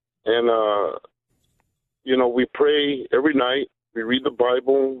 and we pray every night. We read the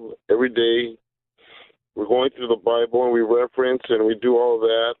Bible every day. We're going through the Bible and we reference and we do all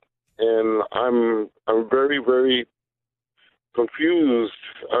that. And I'm very, very confused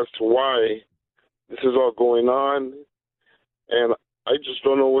as to why this is all going on, and I just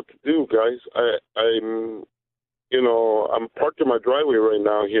don't know what to do, guys. I'm parked in my driveway right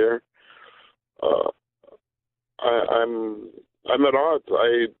now here. I'm at odds.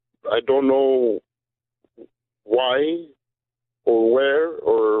 I don't know why or where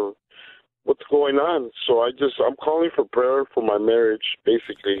or what's going on. So I'm calling for prayer for my marriage,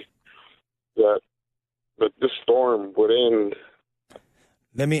 basically, that this storm would end.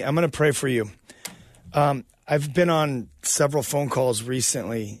 I'm going to pray for you. I've been on several phone calls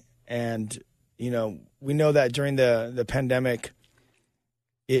recently, and we know that during the pandemic,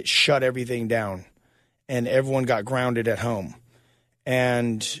 it shut everything down, and everyone got grounded at home.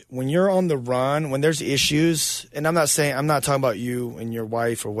 And when you're on the run, when there's issues, and I'm not talking about you and your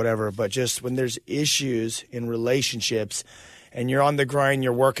wife or whatever, but just when there's issues in relationships and you're on the grind,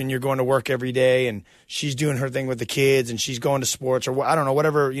 you're working, you're going to work every day, and she's doing her thing with the kids and she's going to sports or I don't know,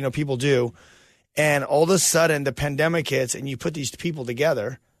 whatever, people do. And all of a sudden the pandemic hits and you put these people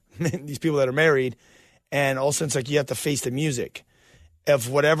together, these people that are married, and all of a sudden it's like you have to face the music of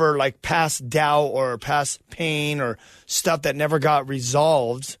whatever, like past doubt or past pain or stuff that never got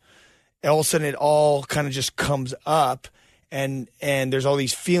resolved. And all of a sudden it all kind of just comes up, and there's all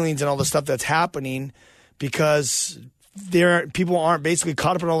these feelings and all the stuff that's happening because people aren't basically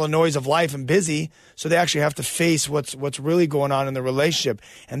caught up in all the noise of life and busy, so they actually have to face what's really going on in the relationship.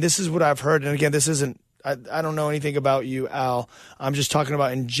 And this is what I've heard. And again, this isn't, I don't know anything about you, Al. I'm just talking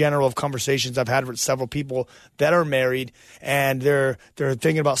about in general of conversations I've had with several people that are married, and they're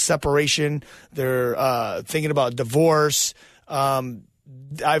thinking about separation. They're thinking about divorce.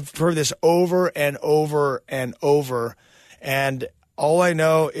 I've heard this over and over and over, and all I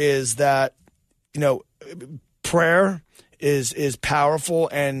know is that prayer is powerful,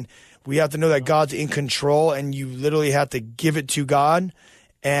 and we have to know that God's in control, and you literally have to give it to God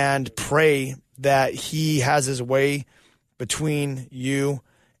and pray that he has his way between you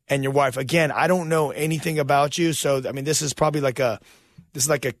and your wife. Again, I don't know anything about you, so this is probably like a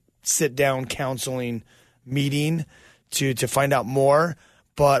sit down counseling meeting to find out more.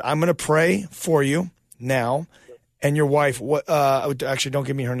 But I'm gonna pray for you now and your wife. Actually, don't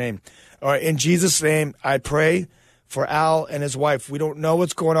give me her name. All right, in Jesus' name, I pray for Al and his wife. We don't know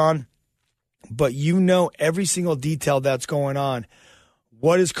what's going on, but you know every single detail that's going on.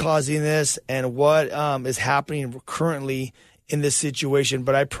 What is causing this and what is happening currently in this situation.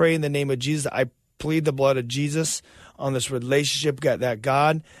 But I pray in the name of Jesus, I plead the blood of Jesus on this relationship, that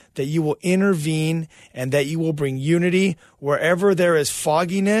God, that you will intervene and that you will bring unity wherever there is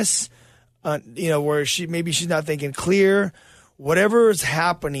fogginess, where maybe she's not thinking clear, whatever is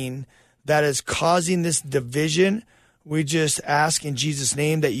happening that is causing this division. We just ask in Jesus'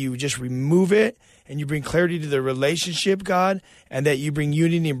 name that you just remove it and you bring clarity to the relationship, God, and that you bring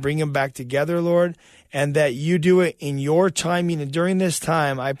unity and bring them back together, Lord, and that you do it in your timing. And during this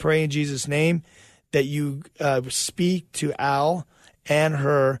time, I pray in Jesus' name that you speak to Al and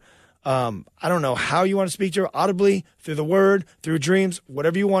her. I don't know how you want to speak to her, audibly, through the word, through dreams,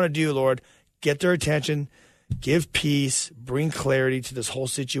 whatever you want to do, Lord. Get their attention, give peace, bring clarity to this whole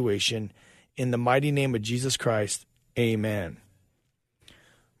situation. In the mighty name of Jesus Christ. Amen.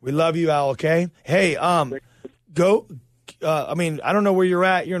 We love you, Al, okay? Hey, go. I don't know where you're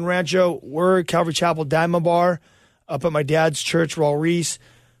at. You're in Rancho. We're at Calvary Chapel Diamond Bar up at my dad's church, Raul Reese.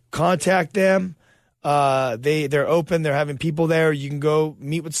 Contact them. They're open. They're having people there. You can go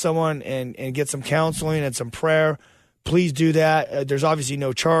meet with someone and get some counseling and some prayer. Please do that. There's obviously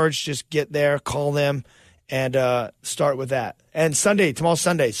no charge. Just get there, call them, and start with that. And tomorrow's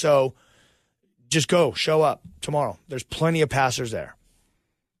Sunday, so just go, show up tomorrow. There's plenty of pastors there.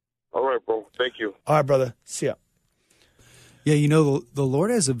 All right, bro. Thank you. All right, brother. See ya. Yeah, the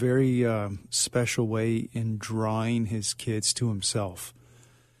Lord has a very special way in drawing his kids to himself.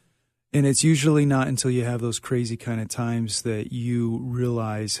 And it's usually not until you have those crazy kind of times that you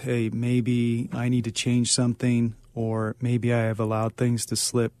realize, hey, maybe I need to change something, or maybe I have allowed things to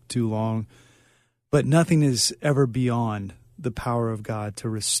slip too long. But nothing is ever beyond the power of God to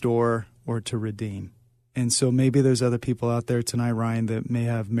restore or to redeem. And so maybe there's other people out there tonight, Ryan, that may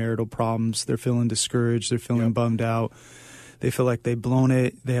have marital problems. They're feeling discouraged. They're feeling bummed out. They feel like they've blown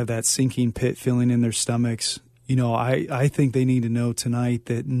it. They have that sinking pit feeling in their stomachs. I think they need to know tonight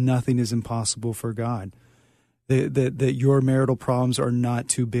that nothing is impossible for God, that your marital problems are not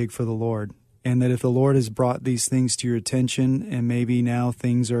too big for the Lord, and that if the Lord has brought these things to your attention and maybe now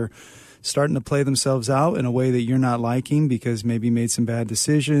things are starting to play themselves out in a way that you're not liking because maybe you made some bad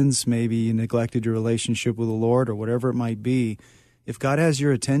decisions, maybe you neglected your relationship with the Lord or whatever it might be, if God has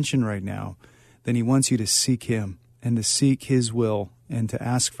your attention right now, then he wants you to seek him and to seek his will and to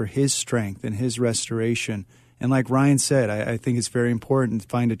ask for his strength and his restoration. And like Ryan said, I think it's very important to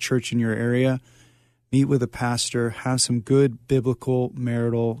find a church in your area, meet with a pastor, have some good biblical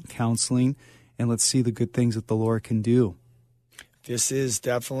marital counseling, and let's see the good things that the Lord can do. This is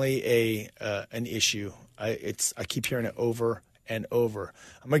definitely an issue. I keep hearing it over and over.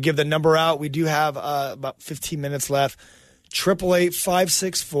 I'm going to give the number out. We do have about 15 minutes left.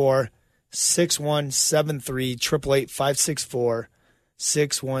 888-564-6173.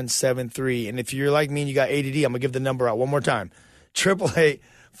 888-564-6173. And if you're like me and you got ADD, I'm going to give the number out one more time.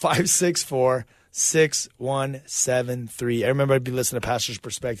 888-564-6173. I remember I'd be listening to Pastor's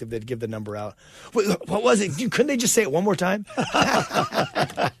Perspective. They'd give the number out. What was it? Couldn't they just say it one more time?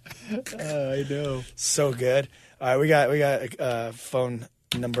 I know. So good. All right, we got a phone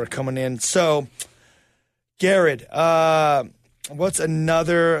number coming in. So, Garrett, what's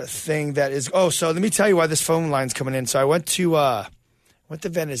another thing that is? Oh, so let me tell you why this phone line's coming in. So I went to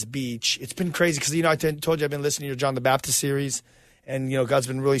Venice Beach. It's been crazy because I told you I've been listening to your John the Baptist series, and God's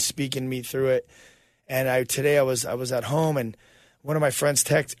been really speaking me through it. And today I was at home, and one of my friends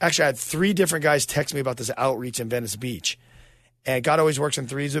actually I had 3 different guys text me about this outreach in Venice Beach. And God always works in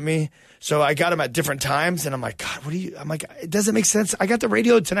threes with me. So I got them at different times, and I'm like, God, I'm like, it doesn't make sense. I got the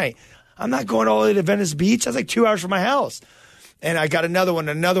radio tonight. I'm not going all the way to Venice Beach. That's like 2 hours from my house. And I got another one.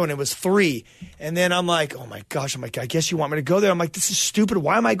 It was 3. And then I'm like, oh my gosh. I'm like, I guess you want me to go there. I'm like, this is stupid.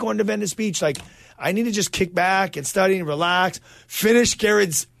 Why am I going to Venice Beach? Like, I need to just kick back and study and relax. Finish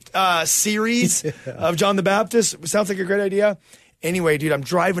Garrett's series of John the Baptist. Sounds like a great idea. Anyway, dude, I'm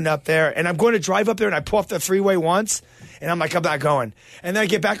driving up there, and I'm going to drive up there, and I pull off the freeway once, and I'm like, I'm not going. And then I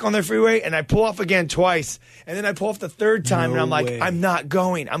get back on the freeway, and I pull off again twice, and then I pull off the 3rd time, and I'm like, I'm not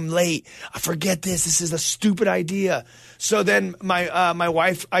going. I'm late. I forget this. This is a stupid idea. So then my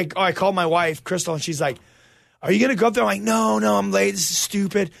wife, I called my wife, Crystal, and she's like, are you going to go up there? I'm like, no, I'm late. This is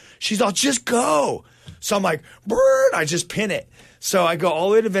stupid. She's all, just go. So I'm like, brrr, I just pin it. So I go all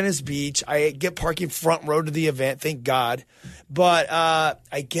the way to Venice Beach. I get parking front row to the event, thank God. But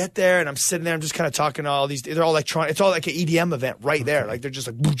I get there, and I'm sitting there. I'm just kind of talking to all these. They're all electronic. It's all like an EDM event right there. Like they're just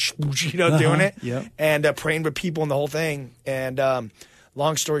like, boosh, boosh, doing it. Yep. And praying with people and the whole thing. And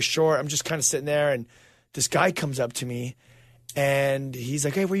long story short, I'm just kind of sitting there, and this guy comes up to me, and he's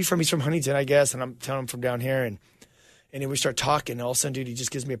like, hey, where are you from? He's from Huntington, I guess. And I'm telling him from down here. And we start talking, and all of a sudden, dude, he just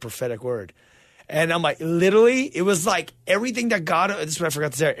gives me a prophetic word. And I'm like, literally, it was like everything that God, this is what I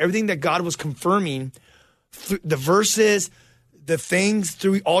forgot to say, everything that God was confirming the verses, the things,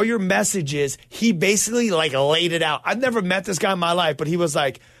 through all your messages, he basically like laid it out. I've never met this guy in my life, but he was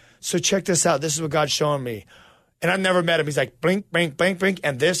like, so check this out. This is what God's showing me. And I've never met him. He's like, blink, blink, blink, blink,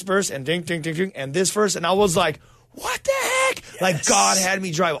 and this verse, and ding, ding, ding, ding, and this verse. And I was like, what the heck? Yes. Like God had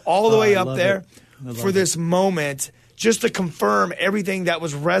me drive all the way up there for this moment just to confirm everything that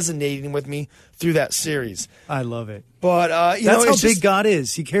was resonating with me through that series. I love it. But, that's how big God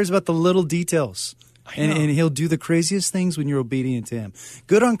is. He cares about the little details. And he'll do the craziest things when you're obedient to him.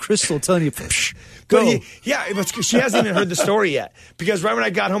 Good on Crystal telling you, go. She hasn't even heard the story yet. Because right when I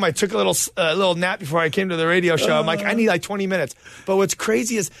got home, I took a little nap before I came to the radio show. I'm like, I need like 20 minutes. But what's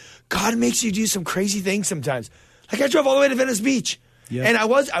crazy is God makes you do some crazy things sometimes. Like I drove all the way to Venice Beach. Yep. And I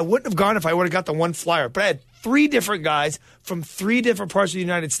wouldn't have gone if I would have got the one flyer. But I had 3 different guys from 3 different parts of the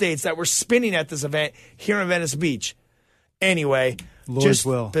United States that were spinning at this event here in Venice Beach. Anyway, Lord's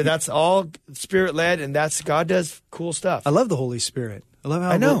will. But that's all Spirit led, and that's God does cool stuff. I love the Holy Spirit. I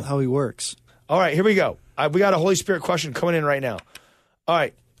love how he works. All right, here we go. We got a Holy Spirit question coming in right now. All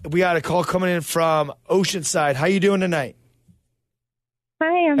right, we got a call coming in from Oceanside. How you doing tonight?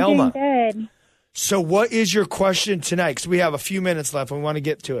 Hi, I'm Elma. doing good. So what is your question tonight? Because we have a few minutes left and we want to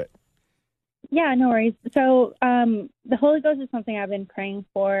get to it. Yeah, no worries. So the Holy Ghost is something I've been praying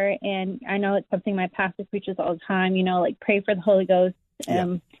for, and I know it's something my pastor preaches all the time, like pray for the Holy Ghost. He's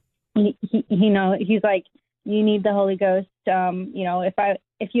like, you need the Holy Ghost.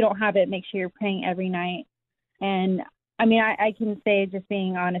 If you don't have it, make sure you're praying every night. And I mean, I can say, just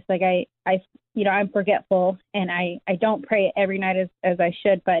being honest, like I'm forgetful and I don't pray every night as I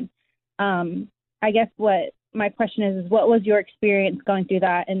should. But I guess what my question is what was your experience going through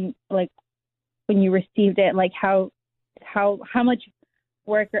that? And like, when you received it, like how much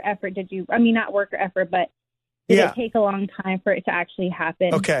work or effort did you, not work or effort, but did it take a long time for it to actually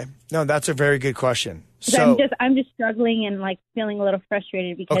happen? Okay. No, that's a very good question. So I'm just struggling and like feeling a little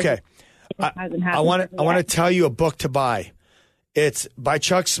frustrated because it hasn't happened. I want to tell you a book to buy. It's by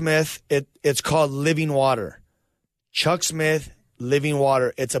Chuck Smith. It's called Living Water. Chuck Smith, Living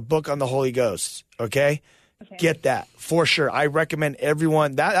Water. It's a book on the Holy Ghost. Okay? Get that for sure. I recommend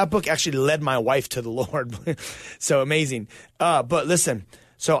everyone. That book actually led my wife to the Lord. So amazing. But listen,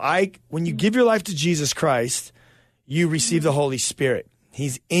 when you give your life to Jesus Christ, you receive the Holy Spirit.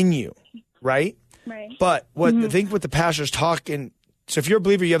 He's in you, right? Right. But I think what the pastor's talking, so if you're a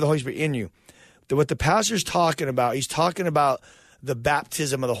believer, you have the Holy Spirit in you. What the pastor's talking about, he's talking about the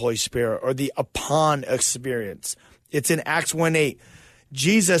baptism of the Holy Spirit or the upon experience. It's in Acts 1:8.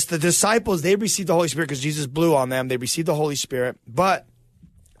 Jesus, the disciples, they received the Holy Spirit because Jesus blew on them. They received the Holy Spirit, but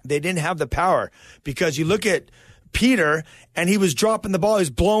they didn't have the power because you look at Peter and he was dropping the ball. He was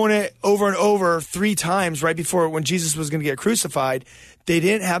blowing it over and over 3 times right before when Jesus was going to get crucified. They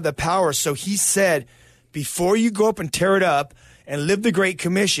didn't have the power. So he said, before you go up and tear it up and live the Great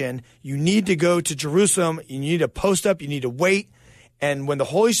Commission, you need to go to Jerusalem. You need to post up. You need to wait. And when the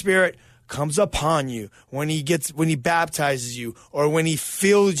Holy Spirit comes upon you, when he baptizes you or when he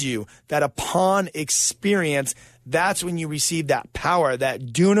fills you, that upon experience, that's when you receive that power, that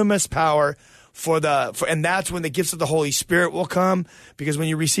dunamis power and that's when the gifts of the Holy Spirit will come, because when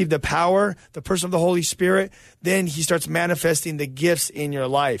you receive the power, the person of the Holy Spirit, then he starts manifesting the gifts in your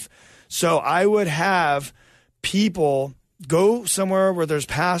life. So I would have people go somewhere where there's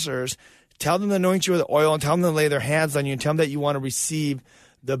pastors, tell them to anoint you with oil and tell them to lay their hands on you and tell them that you want to receive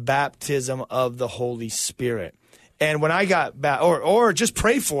the baptism of the Holy Spirit. And when I got or just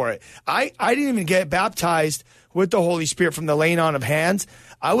pray for it. I didn't even get baptized with the Holy Spirit from the laying on of hands.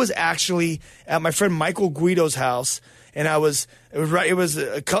 I was actually at my friend Michael Guido's house, and it was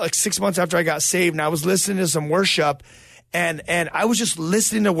 6 months after I got saved, and I was listening to some worship, and I was just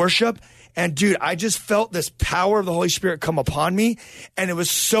listening to worship, and dude, I just felt this power of the Holy Spirit come upon me, and it was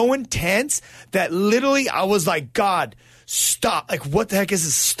so intense that literally I was like, God, stop. Like, what the heck is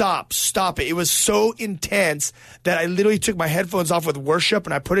this? Stop it. It was so intense that I literally took my headphones off with worship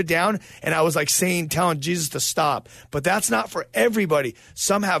and I put it down and I was like telling Jesus to stop. But that's not for everybody.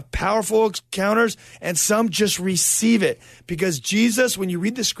 Some have powerful encounters and some just receive it, because Jesus, when you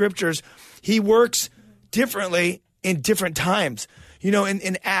read the scriptures, he works differently in different times.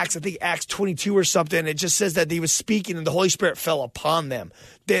 In Acts, I think Acts 22 or something, it just says that he was speaking and the Holy Spirit fell upon them.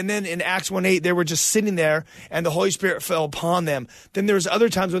 And then in Acts 1:8, they were just sitting there and the Holy Spirit fell upon them. Then there was other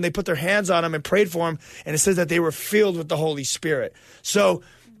times when they put their hands on them and prayed for them, and it says that they were filled with the Holy Spirit. So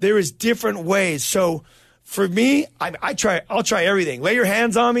there is different ways. So for me, I'll try everything. Lay your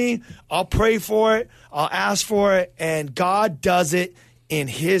hands on me. I'll pray for it. I'll ask for it. And God does it in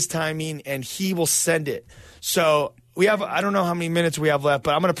his timing, and he will send it. So I don't know how many minutes we have left,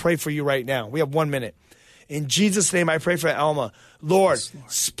 but I'm going to pray for you right now. We have 1 minute. In Jesus' name, I pray for Alma. Lord,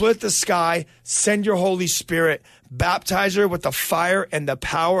 split the sky, send your Holy Spirit, baptize her with the fire and the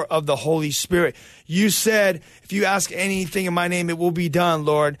power of the Holy Spirit. You said, if you ask anything in my name, it will be done,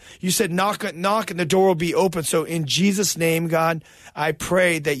 Lord. You said, knock, and the door will be open. So in Jesus' name, God, I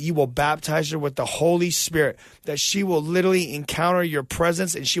pray that you will baptize her with the Holy Spirit, that she will literally encounter your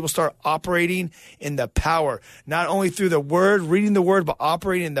presence and she will start operating in the power, not only through the word, reading the word, but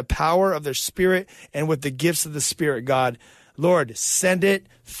operating in the power of the Spirit and with the gifts of the Spirit, God. Lord, send it,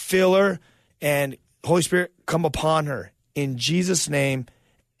 fill her, and Holy Spirit, come upon her. In Jesus' name,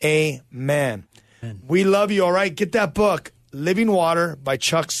 amen. We love you, all right? Get that book, Living Water by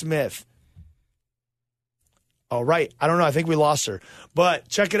Chuck Smith. All right. I don't know. I think we lost her. But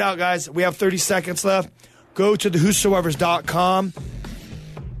check it out, guys. We have 30 seconds left. Go to thewhosoevers.com.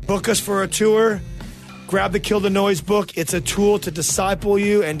 Book us for a tour. Grab the Kill the Noise book. It's a tool to disciple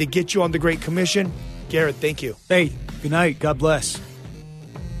you and to get you on the Great Commission. Garrett, thank you. Hey, good night. God bless.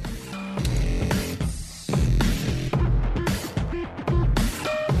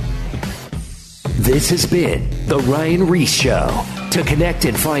 This has been The Ryan Ries Show. To connect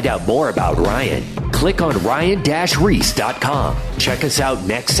and find out more about Ryan, click on ryan-reese.com. Check us out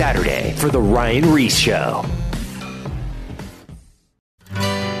next Saturday for The Ryan Ries Show.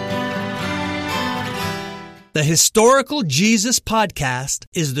 The Historical Jesus Podcast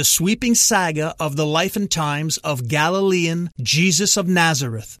is the sweeping saga of the life and times of Galilean Jesus of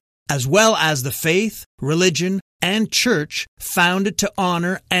Nazareth, as well as the faith, religion, and church founded to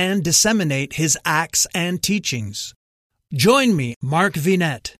honor and disseminate his acts and teachings. Join me, Mark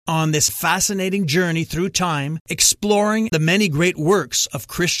Vinette, on this fascinating journey through time, exploring the many great works of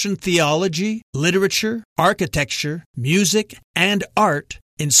Christian theology, literature, architecture, music, and art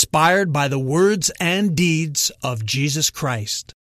inspired by the words and deeds of Jesus Christ.